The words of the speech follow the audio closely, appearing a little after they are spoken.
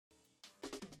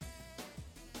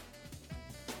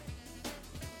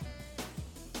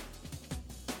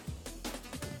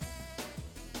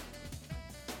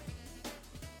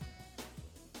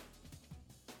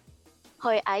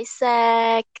Hoi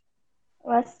Isaac,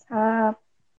 WhatsApp,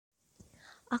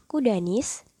 aku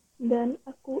Danis. dan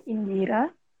aku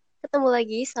Indira. Ketemu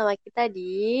lagi sama kita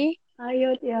di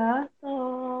Ayo ya,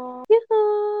 toh. Yuhu.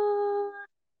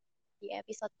 Di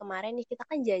episode kemarin nih kita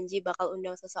kan janji bakal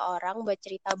undang seseorang buat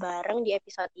cerita bareng di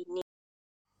episode ini.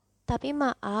 Tapi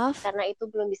maaf, karena itu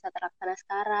belum bisa terlaksana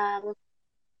sekarang.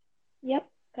 Yap,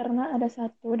 karena ada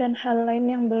satu dan hal lain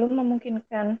yang belum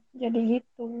memungkinkan. Jadi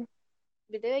gitu.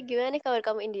 BTW gimana nih kabar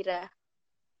kamu Indira?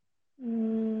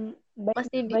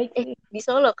 Masih di Baik-baik sih. di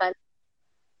Solo kan?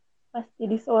 Pasti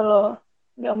di Solo.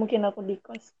 Gak mungkin aku di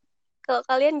kos. Kalau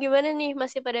kalian gimana nih?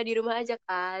 Masih pada di rumah aja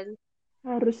kan?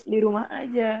 Harus di rumah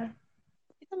aja.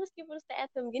 Kita meskipun stay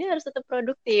at home gini harus tetap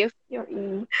produktif.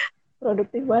 Yoi,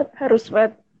 produktif banget. Harus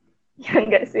banget. Ya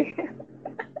enggak sih?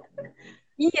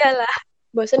 Iyalah.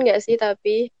 Bosen gak sih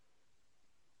tapi?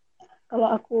 Kalau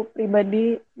aku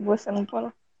pribadi, bosan pol.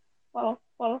 Pol,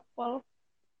 pol, pol.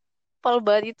 Pol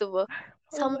banget itu, Bo. Pol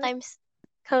banget. Sometimes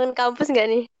kangen kampus gak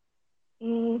nih?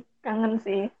 Kangen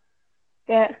sih.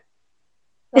 Kayak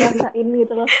ngerasain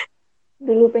gitu loh.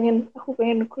 Dulu aku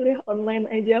pengen kuliah online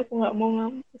aja, aku nggak mau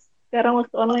ngampus. Sekarang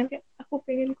waktu online kayak aku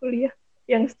pengen kuliah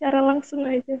yang secara langsung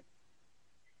aja,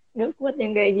 nggak kuat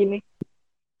yang kayak gini.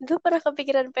 Itu pernah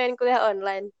kepikiran pengen kuliah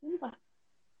online? Sumpah.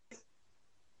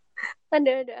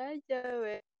 Ada-ada aja,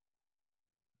 weh.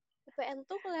 UPN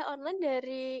tuh kuliah online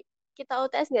dari kita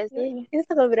UTS nggak Ya, sih? iya. Itu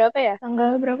tanggal berapa ya?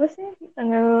 Tanggal berapa sih?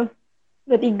 Tanggal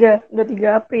 23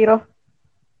 April.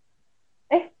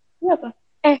 Iya apa?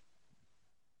 Eh,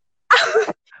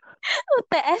 Oh,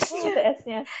 UTS-nya.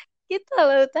 UTS-nya Kita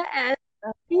loh UTS.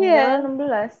 tanggal Iya.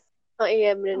 16. Oh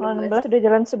iya, benar Tanggal 16. 16 udah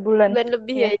jalan sebulan. Bulan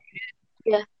lebih Ya, ya.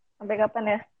 Ya, sampai kapan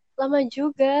ya? lama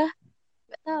juga.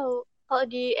 Nggak tahu. Kalau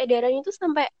di edaran itu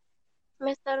sampai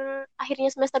semester,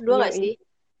 akhirnya semester 2 Iya, nggak iya. sih?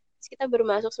 Terus kita baru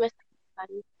masuk semester depan.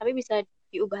 Tapi bisa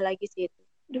diubah lagi sih itu.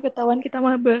 Udah ketahuan kita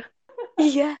maba.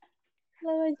 Iya,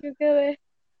 lama juga, weh.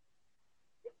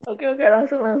 Oke, oke,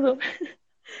 langsung, langsung.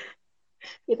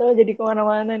 Kita mau jadi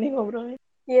kemana-mana nih ngobrolnya.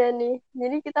 Iya nih.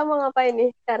 Jadi kita mau ngapain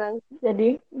nih sekarang?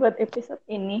 Jadi, buat episode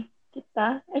ini,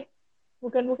 kita,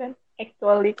 bukan, bukan.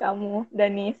 Actually kamu,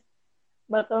 Danis,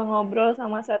 bakal ngobrol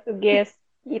sama satu guest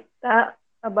kita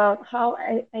about how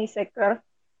Iseker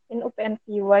in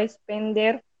UPNPY spend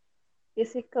their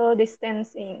physical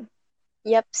distancing.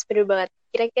 Yap, seru banget.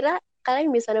 Kira-kira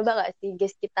kalian bisa nebak gak sih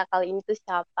guest kita kali ini tuh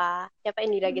siapa? Siapa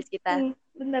Indira guest kita?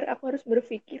 Bentar, aku harus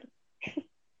berpikir.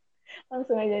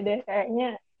 Langsung aja deh,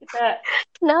 kayaknya kita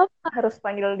Kenapa? harus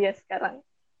panggil dia sekarang.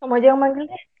 Kamu aja yang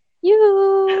manggilnya.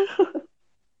 Yuk!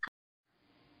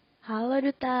 Halo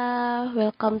Duta,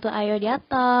 welcome to Ayo Dia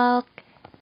Talk.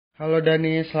 Halo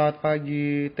Dani, selamat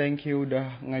pagi. Thank you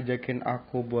udah ngajakin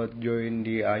aku buat join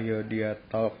di Ayo Dia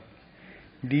Talk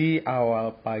di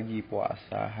awal pagi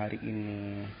puasa hari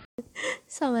ini.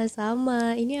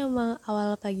 Sama-sama, ini emang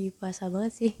awal pagi puasa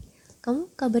banget sih.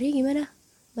 Kamu kabarnya gimana?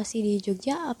 Masih di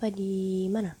Jogja apa di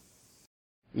mana?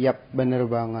 Yap, bener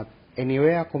banget.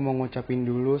 Anyway, aku mau ngucapin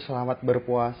dulu selamat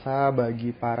berpuasa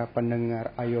bagi para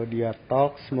pendengar Ayo Dia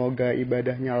Talk. Semoga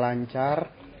ibadahnya lancar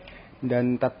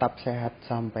dan tetap sehat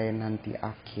sampai nanti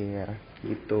akhir.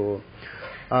 Gitu.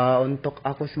 Untuk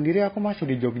aku sendiri, aku masih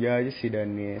di Jogja aja sih,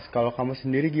 Danis. Kalau kamu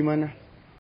sendiri gimana?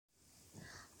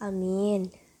 Amin.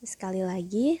 Sekali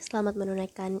lagi, selamat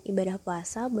menunaikan ibadah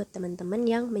puasa buat teman-teman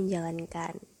yang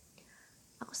menjalankan.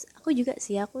 Aku juga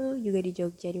sih, aku juga di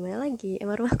Jogja. Di mana lagi?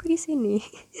 Emang rumahku di sini.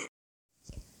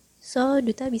 So,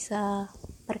 Duta bisa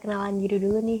perkenalan diri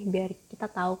dulu nih, biar kita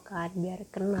tahu kan, biar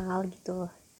kenal gitu.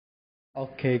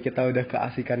 Oke, kita udah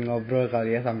keasikan ngobrol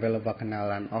kali ya sampai lupa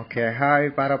kenalan. Oke, hai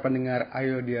para pendengar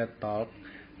Ayo Dia Talk.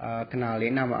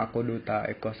 Kenalin, nama aku Duta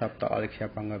Eko Sabto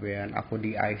Aliksya Panggabean. Aku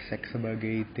di ISEC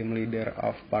sebagai Team Leader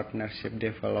of Partnership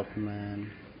Development.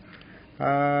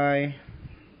 Hai.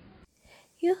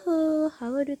 Yuhu,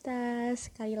 halo Duta.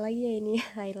 Sekali lagi ya ini,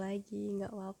 sekali lagi.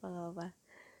 Nggak apa-apa, nggak apa.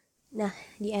 Nah,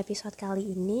 di episode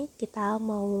kali ini kita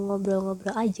mau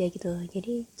ngobrol-ngobrol aja gitu.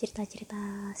 Jadi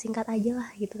cerita-cerita singkat aja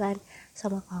lah gitu kan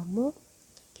sama kamu.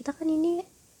 Kita kan ini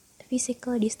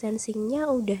physical distancingnya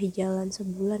udah jalan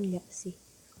sebulan gak sih?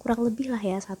 Kurang lebih lah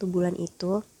ya 1 bulan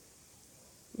itu.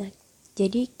 Nah,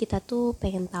 jadi kita tuh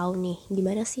pengen tahu nih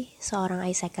gimana sih seorang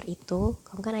ice hacker itu,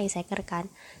 kamu kan ice hacker kan,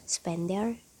 spend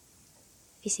their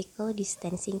physical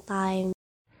distancing time.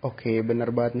 Oke,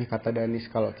 bener banget nih kata Danis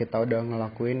kalau kita udah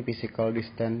ngelakuin physical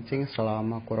distancing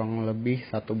selama kurang lebih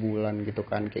 1 bulan gitu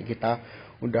kan. Kayak kita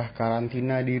udah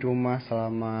karantina di rumah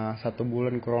selama 1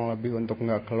 bulan kurang lebih untuk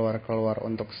nggak keluar-keluar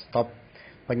untuk stop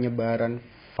penyebaran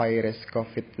virus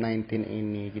COVID-19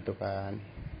 ini gitu kan.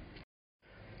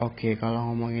 Oke,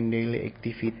 kalau ngomongin daily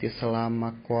activity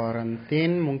selama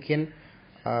quarantine, mungkin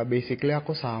basically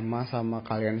aku sama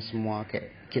kalian semua,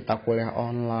 kayak kita kuliah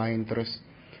online, terus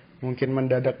mungkin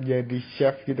mendadak jadi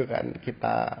chef gitu kan.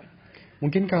 Kita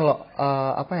mungkin kalau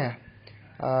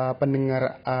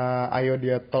pendengar Ayo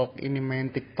Dia Talk ini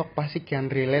main TikTok pasti can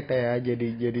relate ya,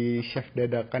 jadi chef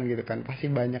dadakan gitu kan.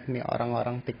 Pasti banyak nih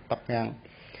orang-orang TikTok yang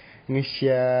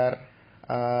nge-share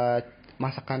eh,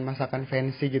 masakan-masakan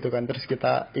fancy gitu kan, terus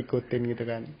kita ikutin gitu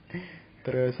kan.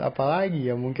 Terus apalagi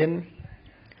ya, mungkin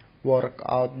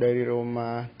workout dari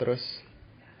rumah. Terus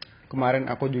kemarin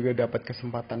aku juga dapat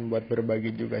kesempatan buat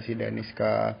berbagi juga sih Danis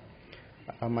ke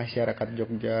masyarakat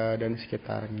Jogja dan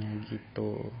sekitarnya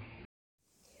gitu.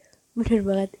 Bener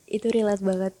banget, itu relate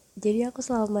banget. Jadi aku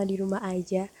selama di rumah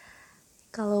aja,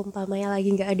 kalau umpamanya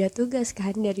lagi nggak ada tugas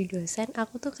kan dari dosen,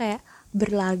 aku tuh kayak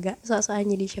berlaga soal-soal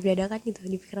jadi chef dadakan gitu.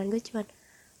 Di pikiran gue cuman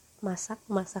masak,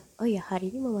 oh ya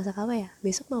hari ini mau masak apa ya,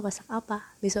 besok mau masak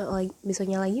apa,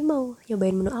 besoknya lagi mau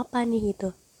nyobain menu apa nih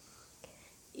gitu.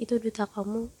 Itu duta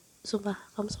kamu, sumpah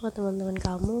kamu sama teman-teman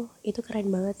kamu itu keren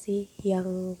banget sih,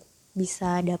 yang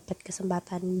bisa dapat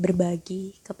kesempatan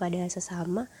berbagi kepada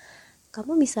sesama.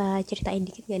 Kamu bisa ceritain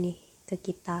dikit gak nih ke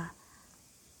kita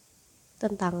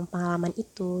tentang pengalaman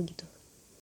itu gitu?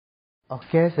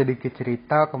 Oke, sedikit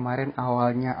cerita. Kemarin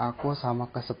awalnya aku sama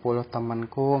ke 10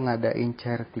 temanku ngadain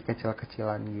charity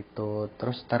kecil-kecilan gitu.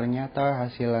 Terus ternyata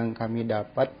hasil yang kami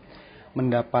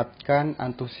mendapatkan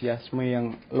antusiasme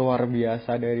yang luar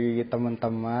biasa dari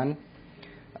teman-teman.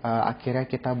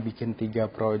 Akhirnya kita bikin 3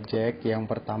 project. Yang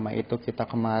pertama itu kita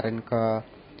kemarin ke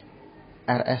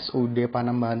RSUD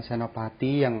Panembahan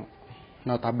Senopati, yang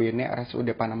notabene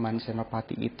RSUD Panembahan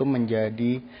Senopati itu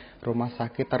menjadi rumah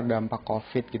sakit terdampak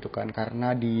COVID gitu kan,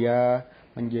 karena dia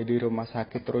menjadi rumah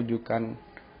sakit rujukan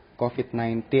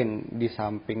COVID-19 di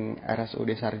samping RSUD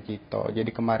Sarjito.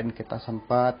 Jadi kemarin kita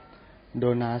sempat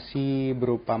donasi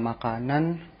berupa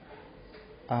makanan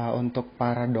untuk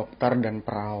para dokter dan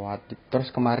perawat.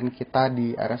 Terus kemarin kita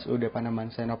di RSUD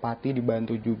Panembahan Senopati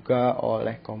dibantu juga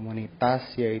oleh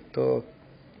komunitas, yaitu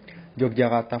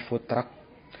Yogyakarta Food Truck.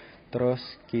 Terus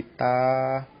kita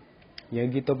ya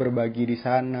gitu berbagi di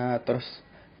sana, terus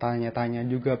tanya-tanya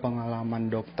juga pengalaman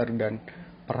dokter dan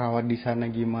perawat di sana,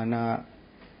 gimana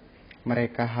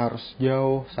mereka harus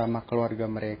jauh sama keluarga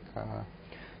mereka.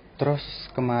 Terus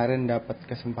kemarin dapat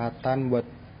kesempatan buat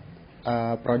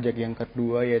project yang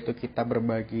kedua, yaitu kita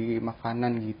berbagi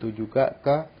makanan gitu juga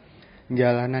ke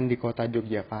jalanan di kota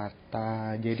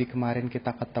Yogyakarta. Jadi kemarin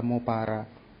kita ketemu para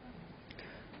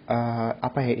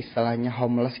istilahnya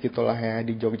homeless gitulah ya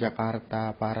di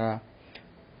Yogyakarta, para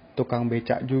tukang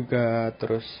becak juga,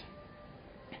 terus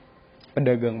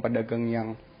pedagang-pedagang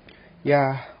yang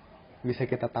ya bisa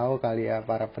kita tahu kali ya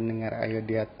para pendengar Ayo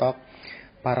Dia Talk,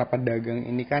 para pedagang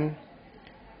ini kan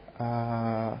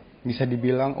bisa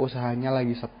dibilang usahanya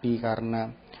lagi sepi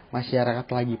karena masyarakat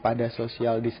lagi pada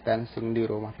social distancing di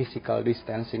rumah, physical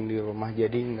distancing di rumah,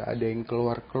 jadi nggak ada yang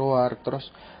keluar-keluar. Terus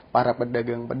para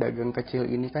pedagang-pedagang kecil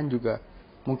ini kan juga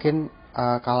mungkin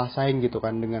kalah saing gitu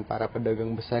kan dengan para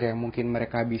pedagang besar yang mungkin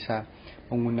mereka bisa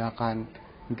menggunakan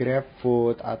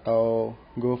GrabFood atau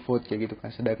GoFood kayak gitu kan,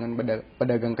 sedangkan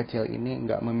pedagang kecil ini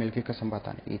nggak memiliki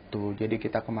kesempatan itu. Jadi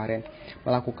kita kemarin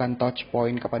melakukan touch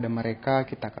point kepada mereka,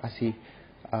 kita kasih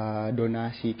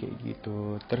donasi kayak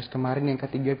gitu. Terus kemarin yang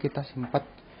ketiga kita sempat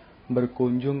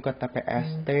berkunjung ke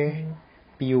TPST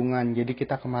Piungan. Jadi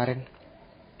kita kemarin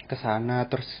ke sana,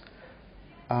 terus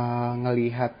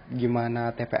ngelihat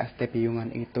gimana TPST Piungan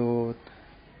itu.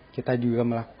 Kita juga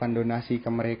melakukan donasi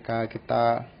ke mereka.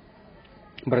 Kita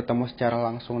bertemu secara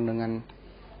langsung dengan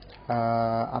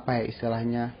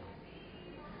istilahnya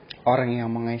orang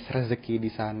yang mengais rezeki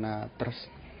di sana. Terus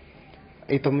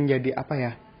itu menjadi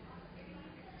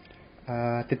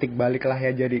titik balik lah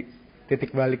ya, jadi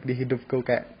titik balik di hidupku.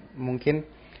 Kayak mungkin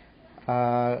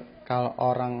kalau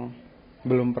orang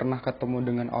belum pernah ketemu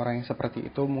dengan orang yang seperti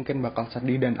itu mungkin bakal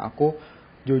sedih, dan aku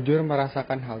jujur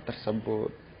merasakan hal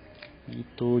tersebut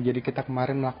gitu. Jadi kita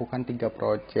kemarin melakukan 3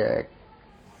 project.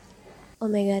 Oh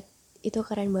my god, itu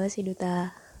keren banget sih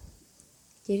Duta.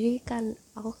 Jadi kan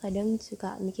aku kadang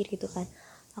suka mikir gitu kan,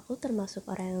 aku termasuk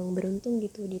orang yang beruntung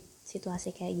gitu di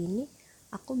situasi kayak gini.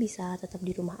 Aku bisa tetap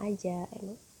di rumah aja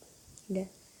emang. Udah,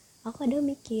 aku kadang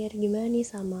mikir gimana nih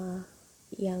sama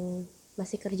yang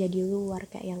masih kerja di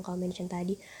luar, kayak yang kau mention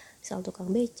tadi, misal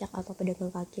tukang becak atau pedagang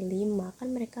kaki lima,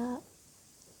 kan mereka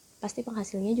pasti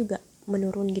penghasilannya juga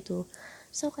menurun gitu.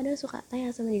 So kadang suka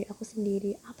tanya sama diri aku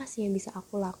sendiri, apa sih yang bisa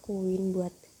aku lakuin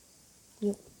buat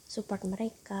support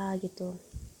mereka gitu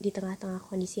di tengah-tengah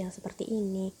kondisi yang seperti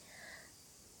ini.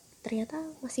 ternyata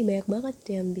masih banyak banget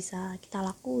yang bisa kita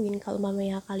lakuin. Kalau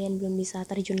mamanya kalian belum bisa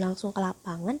terjun langsung ke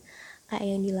lapangan kayak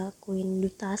yang dilakuin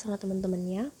Duta sama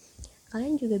teman-temannya,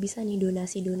 kalian juga bisa nih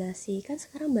donasi-donasi. Kan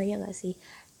sekarang banyak gak sih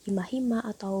hima-hima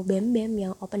atau bem-bem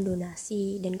yang open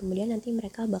donasi, dan kemudian nanti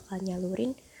mereka bakal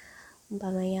nyalurin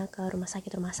umpamanya ke rumah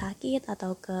sakit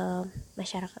atau ke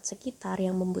masyarakat sekitar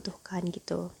yang membutuhkan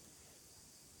gitu.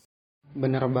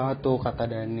 Bener banget tuh kata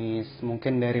Danis.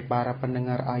 Mungkin dari para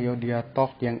pendengar Ayo Dia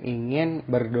Talk yang ingin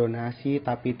berdonasi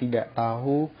tapi tidak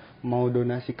tahu mau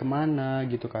donasi kemana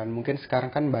gitu kan. Mungkin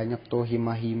sekarang kan banyak tuh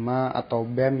hima-hima atau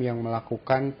BEM yang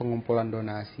melakukan pengumpulan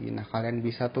donasi. Nah, kalian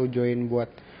bisa tuh join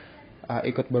buat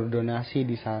ikut berdonasi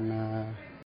di sana.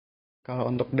 Kalau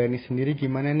untuk Danis sendiri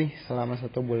gimana nih selama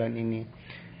 1 bulan ini?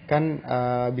 Kan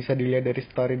bisa dilihat dari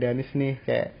story Danis nih,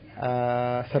 kayak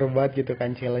seru banget gitu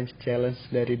kan, challenge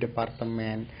dari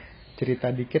departemen.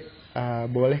 Cerita dikit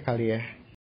boleh kali ya?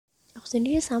 Aku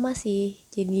sendiri sama sih,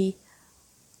 jadi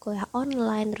kuliah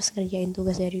online terus ngerjain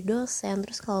tugas dari dosen,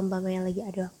 terus kalau umpamanya lagi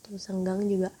ada waktu senggang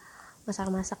juga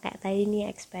masak-masak kayak tadi nih,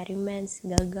 eksperimen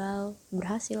gagal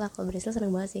berhasil lah. Kalau berhasil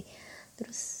seneng banget sih.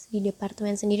 Terus di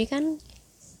departemen sendiri kan,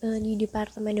 di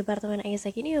departemen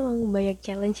ISEC ini emang banyak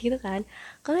challenge gitu kan.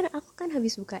 Kalian aku kan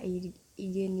habis buka IG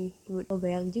nih, oh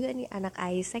banyak juga nih anak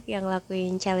ISEC yang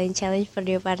lakuin challenge per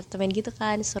departemen gitu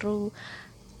kan, seru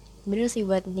bener sih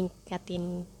buat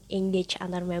ningkatin engage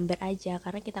antar member aja,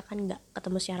 karena kita kan nggak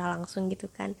ketemu secara langsung gitu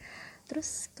kan.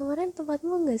 Terus kemarin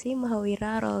tempatmu nggak sih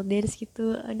Mahawira roll dance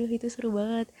gitu, aduh itu seru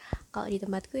banget. Kalau di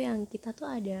tempatku yang kita tuh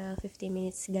ada 15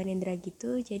 minutes Ganendra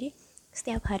gitu, jadi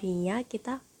setiap harinya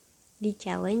kita di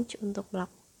challenge untuk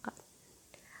melakukan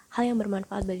hal yang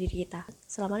bermanfaat bagi diri kita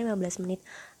selama 15 menit.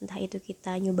 Entah itu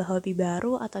kita nyoba hobi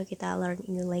baru, atau kita learn a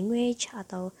new language,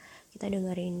 atau kita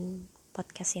dengerin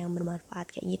podcast yang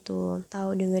bermanfaat kayak gitu,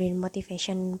 atau dengerin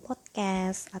motivation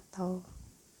podcast, atau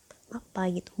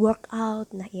apa gitu,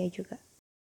 workout. Nah iya juga.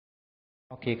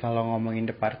 Oke, kalau ngomongin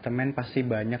departemen pasti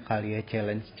banyak kali ya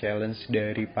challenge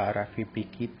dari para VP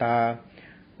kita.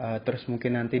 Terus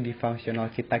mungkin nanti di fungsional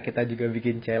kita juga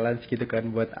bikin challenge gitu kan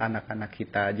buat anak-anak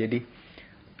kita. Jadi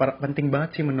penting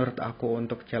banget sih menurut aku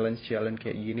untuk challenge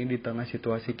kayak gini di tengah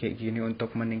situasi kayak gini,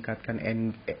 untuk meningkatkan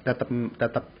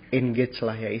tetap engage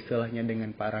lah ya istilahnya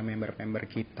dengan para member-member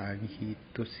kita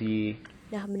gitu sih.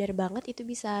 Nah bener banget, itu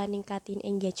bisa ningkatin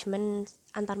engagement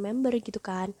antar member gitu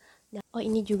kan. Nah, oh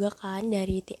ini juga kan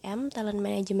dari TM talent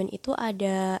management itu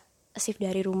ada asif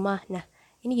dari rumah. Nah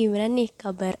ini gimana nih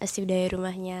kabar asif dari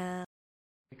rumahnya?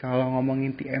 Kalau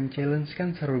ngomongin TM Challenge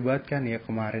kan seru banget kan ya,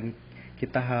 kemarin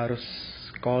kita harus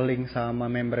calling sama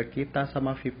member kita,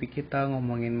 sama VP kita,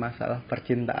 ngomongin masalah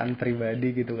percintaan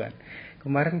pribadi gitu kan.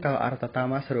 Kemarin kalau Arta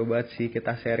Tama seru banget sih,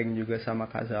 kita sharing juga sama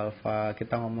Kak Zalfa,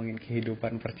 kita ngomongin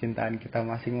kehidupan percintaan kita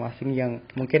masing-masing yang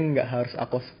mungkin nggak harus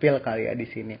aku spill kali ya di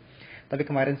sini. Tapi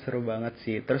kemarin seru banget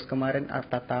sih. Terus kemarin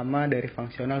Arta Tama dari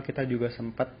fungsional kita juga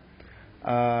sempat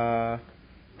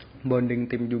bonding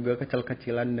tim juga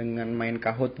kecil-kecilan dengan main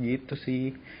Kahoot gitu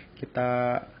sih.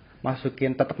 Kita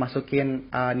tetap masukin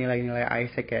nilai-nilai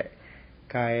ISEC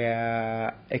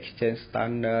kayak exchange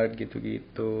standard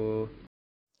gitu-gitu.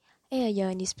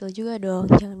 Jangan di spill juga dong,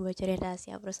 jangan bocorin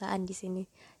rahasia perusahaan di sini.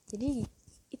 Jadi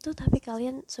itu, tapi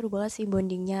kalian seru banget sih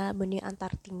bonding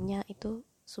antar timnya itu.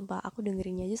 Sumpah aku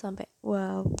dengerinnya aja sampai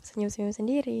wow, senyum-senyum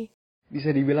sendiri.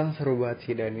 Bisa dibilang seru banget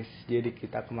sih Danis. Jadi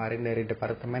kita kemarin dari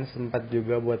departemen sempat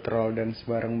juga buat roll dance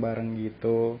bareng-bareng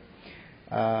gitu.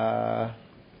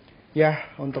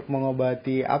 Ya untuk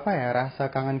mengobati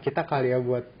rasa kangen kita kali ya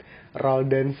buat roll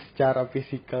dance secara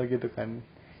fisikal gitu kan.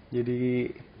 Jadi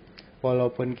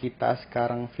walaupun kita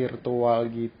sekarang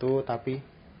virtual gitu, tapi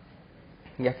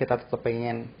ya kita tetap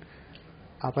pengen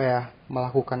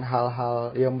melakukan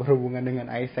hal-hal yang berhubungan dengan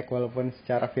Isaac walaupun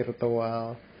secara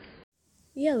virtual.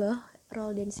 Iya loh,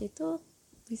 roll dance itu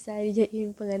bisa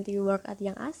dijadiin pengganti workout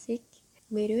yang asik.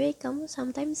 By the way, kamu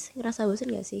sometimes ngerasa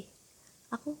bosen gak sih?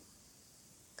 Aku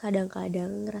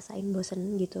kadang-kadang ngerasain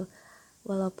bosen gitu,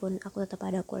 walaupun aku tetap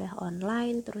ada kuliah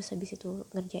online, terus habis itu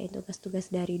ngerjain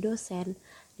tugas-tugas dari dosen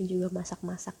dan juga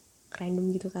masak-masak random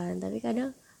gitu kan. Tapi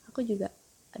kadang aku juga,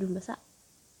 aduh masa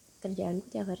kerjaanku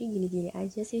tiap hari gini-gini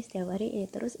aja sih, setiap hari ini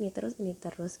terus,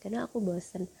 karena aku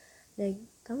bosen. Nah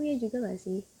kamu ya juga gak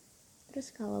sih?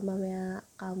 Terus kalau mamanya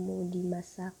kamu di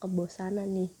masa kebosanan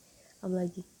nih, kamu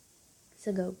lagi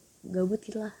segabut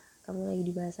gitu lah, kamu lagi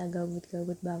di masa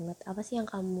gabut banget, apa sih yang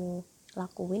kamu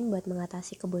lakuin buat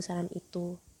mengatasi kebosanan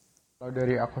itu? Kalau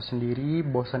dari aku sendiri,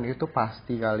 bosan itu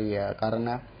pasti kali ya,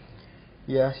 karena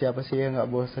ya siapa sih yang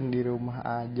nggak bosan di rumah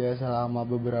aja selama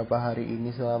beberapa hari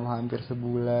ini, selama hampir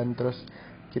sebulan. Terus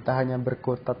kita hanya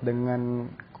berkutat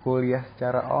dengan kuliah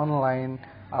secara online.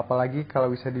 Apalagi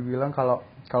kalau bisa dibilang kalau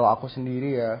aku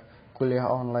sendiri ya, kuliah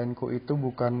onlineku itu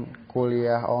bukan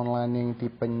kuliah online yang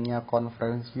tipenya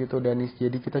konferensi gitu Danis.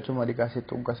 Jadi kita cuma dikasih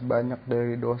tugas banyak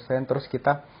dari dosen, terus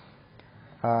kita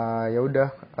ya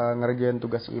udah ngerjain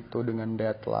tugas itu dengan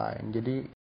deadline. Jadi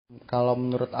kalau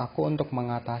menurut aku untuk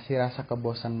mengatasi rasa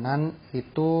kebosanan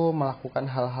itu melakukan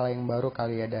hal-hal yang baru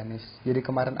kali ya Danis. Jadi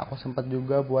kemarin aku sempat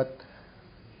juga buat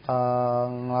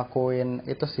ngelakuin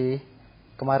itu sih.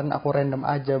 Kemarin aku random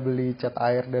aja beli cat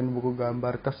air dan buku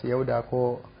gambar, terus ya udah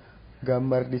aku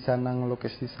gambar di sana,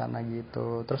 ngelukis di sana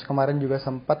gitu. Terus kemarin juga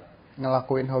sempat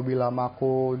ngelakuin hobi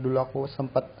lamaku. Dulu aku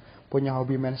sempat punya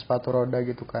hobi main sepatu roda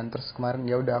gitu kan. Terus kemarin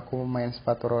ya udah aku main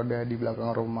sepatu roda di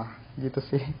belakang rumah gitu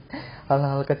sih.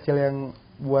 Hal-hal kecil yang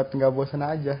buat nggak bosan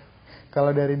aja.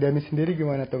 Kalau dari Dani sendiri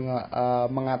gimana tuh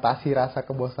mengatasi rasa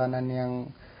kebosanan yang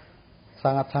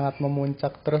sangat-sangat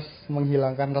memuncak terus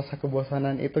menghilangkan rasa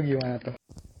kebosanan itu gimana tuh?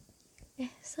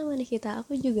 Sama nih kita,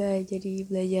 aku juga jadi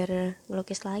belajar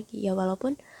ngelukis lagi ya,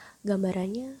 walaupun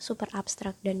gambarannya super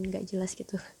abstrak dan gak jelas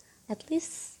gitu. At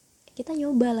least kita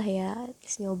nyoba lah ya, at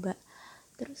least nyoba.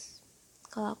 Terus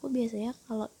kalau aku biasanya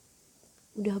kalau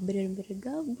udah bener-bener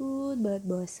gabut banget,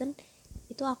 bosen,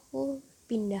 itu aku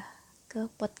pindah ke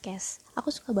podcast. Aku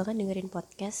suka banget dengerin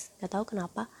podcast, gak tahu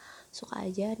kenapa, suka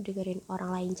aja dengerin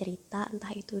orang lain cerita,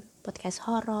 entah itu podcast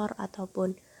horor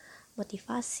ataupun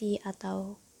motivasi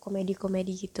atau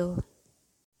komedi-komedi gitu.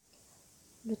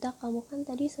 Duta, kamu kan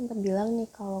tadi sempat bilang nih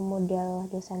kalau modal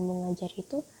dosen mengajar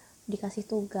itu dikasih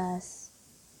tugas.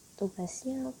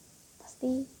 Tugasnya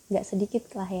pasti nggak sedikit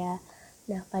lah ya.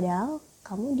 Nah, padahal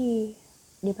kamu di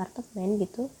departemen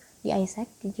gitu, di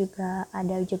ISEC juga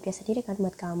ada job desk sendiri kan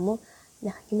buat kamu.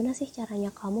 Nah, gimana sih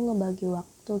caranya kamu ngebagi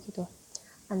waktu gitu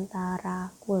antara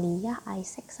kuliah,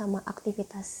 ISEC, sama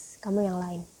aktivitas kamu yang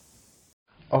lain?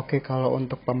 Oke, kalau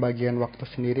untuk pembagian waktu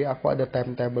sendiri aku ada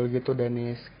timetable gitu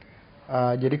Danis.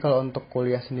 Jadi kalau untuk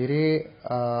kuliah sendiri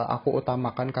aku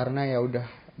utamakan karena ya udah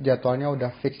jadwalnya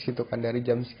udah fix gitu kan dari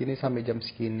jam segini sampai jam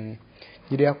segini.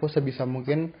 Jadi aku sebisa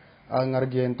mungkin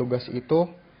ngerjain tugas itu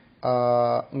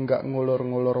nggak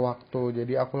ngulur-ngulur waktu.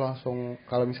 Jadi aku langsung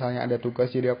kalau misalnya ada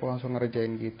tugas jadi aku langsung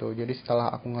ngerjain gitu. Jadi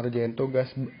setelah aku ngerjain tugas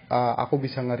aku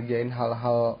bisa ngerjain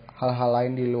hal-hal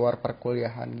lain di luar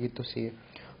perkuliahan gitu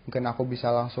sih. Mungkin aku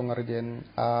bisa langsung ngerjain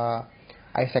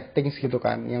Isaac things gitu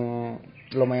kan yang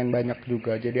lumayan banyak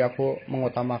juga. Jadi aku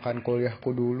mengutamakan kuliahku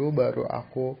dulu baru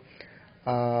aku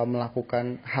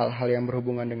melakukan hal-hal yang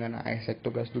berhubungan dengan Isaac,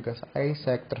 tugas-tugas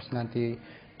Isaac, terus nanti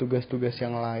tugas-tugas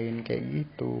yang lain kayak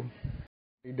gitu.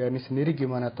 Dari Dani sendiri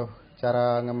gimana tuh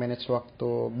cara nge-manage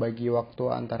waktu, bagi waktu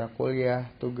antara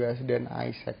kuliah, tugas, dan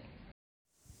Isaac?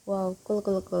 Wow, cool.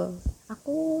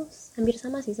 Aku hampir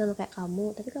sama sih sama kayak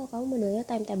kamu, tapi kalau kamu modelnya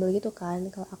timetable gitu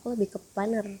kan, kalau aku lebih ke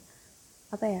planner,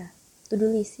 apa ya, to do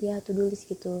list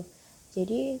gitu.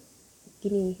 Jadi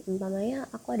gini, umpamanya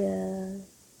aku ada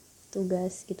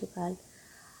tugas gitu kan,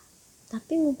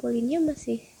 tapi ngumpulinnya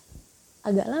masih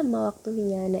agak lama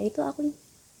waktunya. Nah, itu aku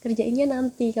kerjainnya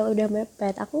nanti kalau udah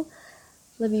mepet. Aku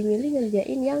lebih milih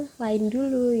ngerjain yang lain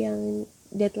dulu, yang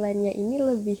deadline-nya ini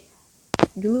lebih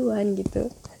duluan gitu.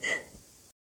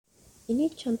 Ini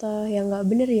contoh yang nggak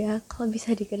bener ya, kalau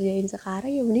bisa dikerjain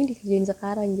sekarang ya mending dikerjain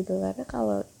sekarang gitu, karena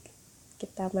kalau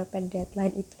kita mepet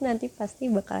deadline itu nanti pasti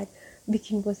bakal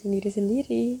bikin pusing diri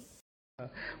sendiri.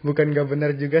 Bukan gak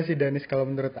benar juga sih Danis kalau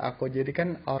menurut aku. Jadi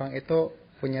kan orang itu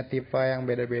punya tipe yang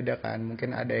beda-beda kan.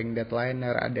 Mungkin ada yang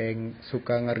deadlineer, ada yang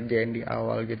suka ngerjain di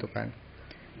awal gitu kan.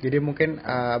 Jadi mungkin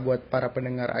buat para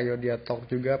pendengar Ayo Dia Talk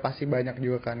juga pasti banyak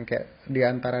juga kan kayak di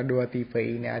antara dua tipe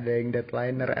ini ada yang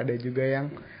deadlineer, ada juga yang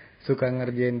suka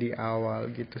ngerjain di awal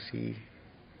gitu sih.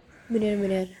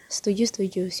 Bener-bener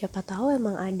setuju. Siapa tahu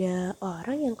emang ada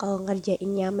orang yang kalau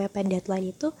ngerjainnya mepet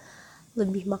deadline itu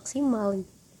lebih maksimal.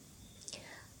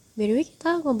 By the way,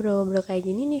 kita ngobrol-ngobrol kayak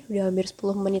gini nih udah hampir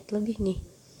 10 menit lebih nih.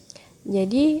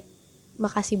 Jadi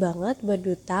makasih banget buat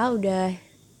Duta udah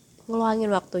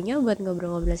ngeluangin waktunya buat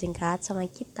ngobrol-ngobrol singkat sama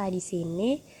kita di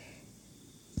sini.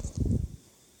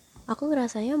 Aku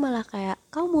ngerasanya malah kayak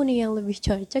kamu nih yang lebih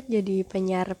cocok jadi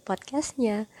penyiar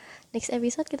podcastnya. Next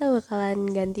episode kita bakalan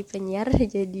ganti penyiar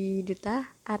jadi Duta,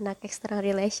 anak external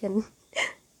relation.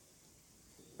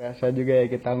 Biasa juga ya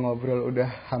kita ngobrol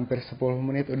udah hampir 10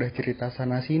 menit udah cerita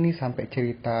sana sini sampai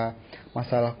cerita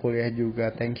masalah kuliah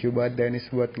juga. Thank you banget Danis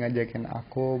buat ngajakin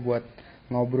aku buat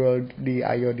ngobrol di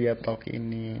Ayo Dia Talk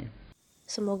ini.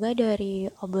 Semoga dari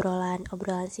obrolan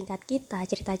singkat kita,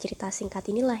 cerita-cerita singkat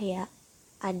inilah ya,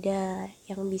 ada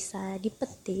yang bisa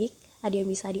dipetik, ada yang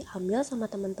bisa diambil sama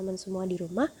teman-teman semua di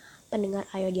rumah, pendengar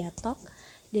Ayo Dia Talk.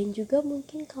 Dan juga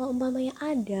mungkin kalau umpamanya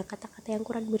ada kata-kata yang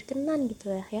kurang berkenan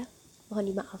gitu ya,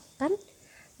 mohon dimaafkan.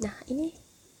 Nah ini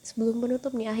sebelum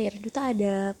menutup nih akhir, Duta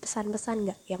ada pesan-pesan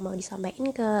nggak yang mau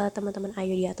disampaikan ke teman-teman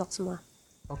Ayo Dia Talk semua?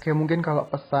 Oke, mungkin kalau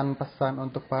pesan-pesan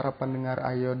untuk para pendengar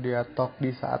Ayo Dia Talk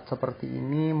di saat seperti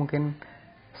ini, mungkin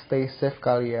stay safe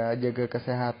kali ya, jaga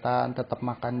kesehatan, tetap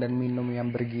makan dan minum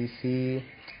yang bergizi.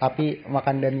 Tapi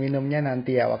makan dan minumnya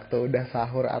nanti ya waktu udah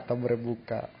sahur atau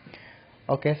berbuka.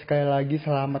 Oke, sekali lagi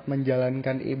selamat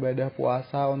menjalankan ibadah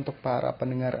puasa untuk para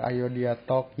pendengar Ayo Dia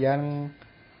Talk yang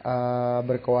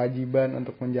berkewajiban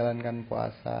untuk menjalankan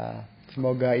puasa.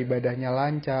 Semoga ibadahnya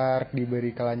lancar,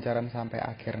 diberi kelancaran sampai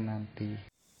akhir nanti.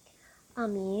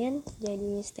 Amin.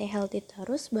 Jadi stay healthy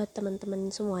terus buat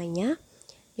teman-teman semuanya.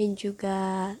 Dan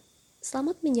juga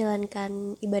selamat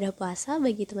menjalankan ibadah puasa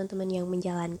bagi teman-teman yang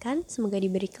menjalankan. Semoga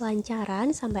diberi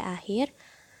kelancaran sampai akhir.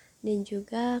 Dan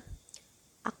juga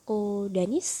aku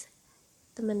Danis,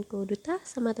 temanku Duta,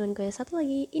 sama temanku yang satu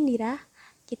lagi Indira.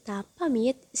 Kita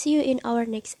pamit. See you in our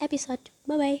next episode.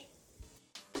 Bye-bye.